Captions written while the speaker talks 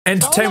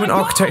Entertainment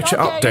Architecture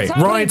Update.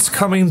 Rides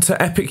coming to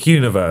Epic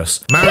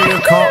Universe. Mario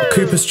Kart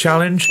Koopa's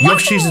Challenge,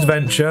 Yoshi's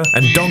Adventure,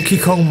 and Donkey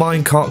Kong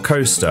Minecart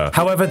Coaster.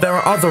 However, there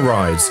are other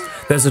rides.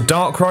 There's a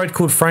dark ride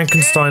called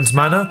Frankenstein's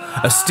Manor,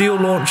 a steel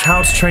launch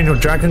How to Train Your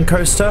Dragon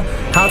coaster,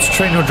 How to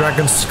Train Your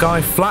Dragon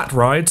Sky Flat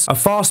rides, a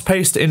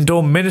fast-paced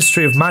indoor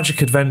Ministry of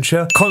Magic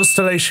adventure,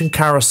 Constellation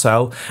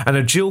Carousel, and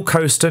a dual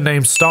coaster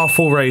named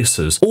Starfall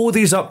Racers. All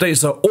these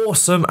updates are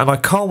awesome, and I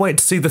can't wait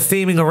to see the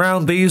theming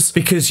around these,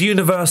 because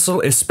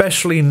Universal,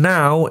 especially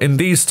now in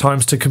these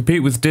times to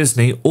compete with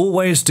Disney,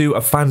 always do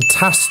a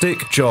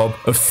fantastic job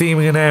of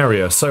theming an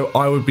area, so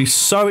I would be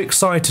so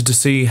excited to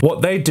see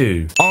what they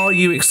do. Are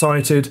you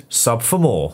excited? Sub for more.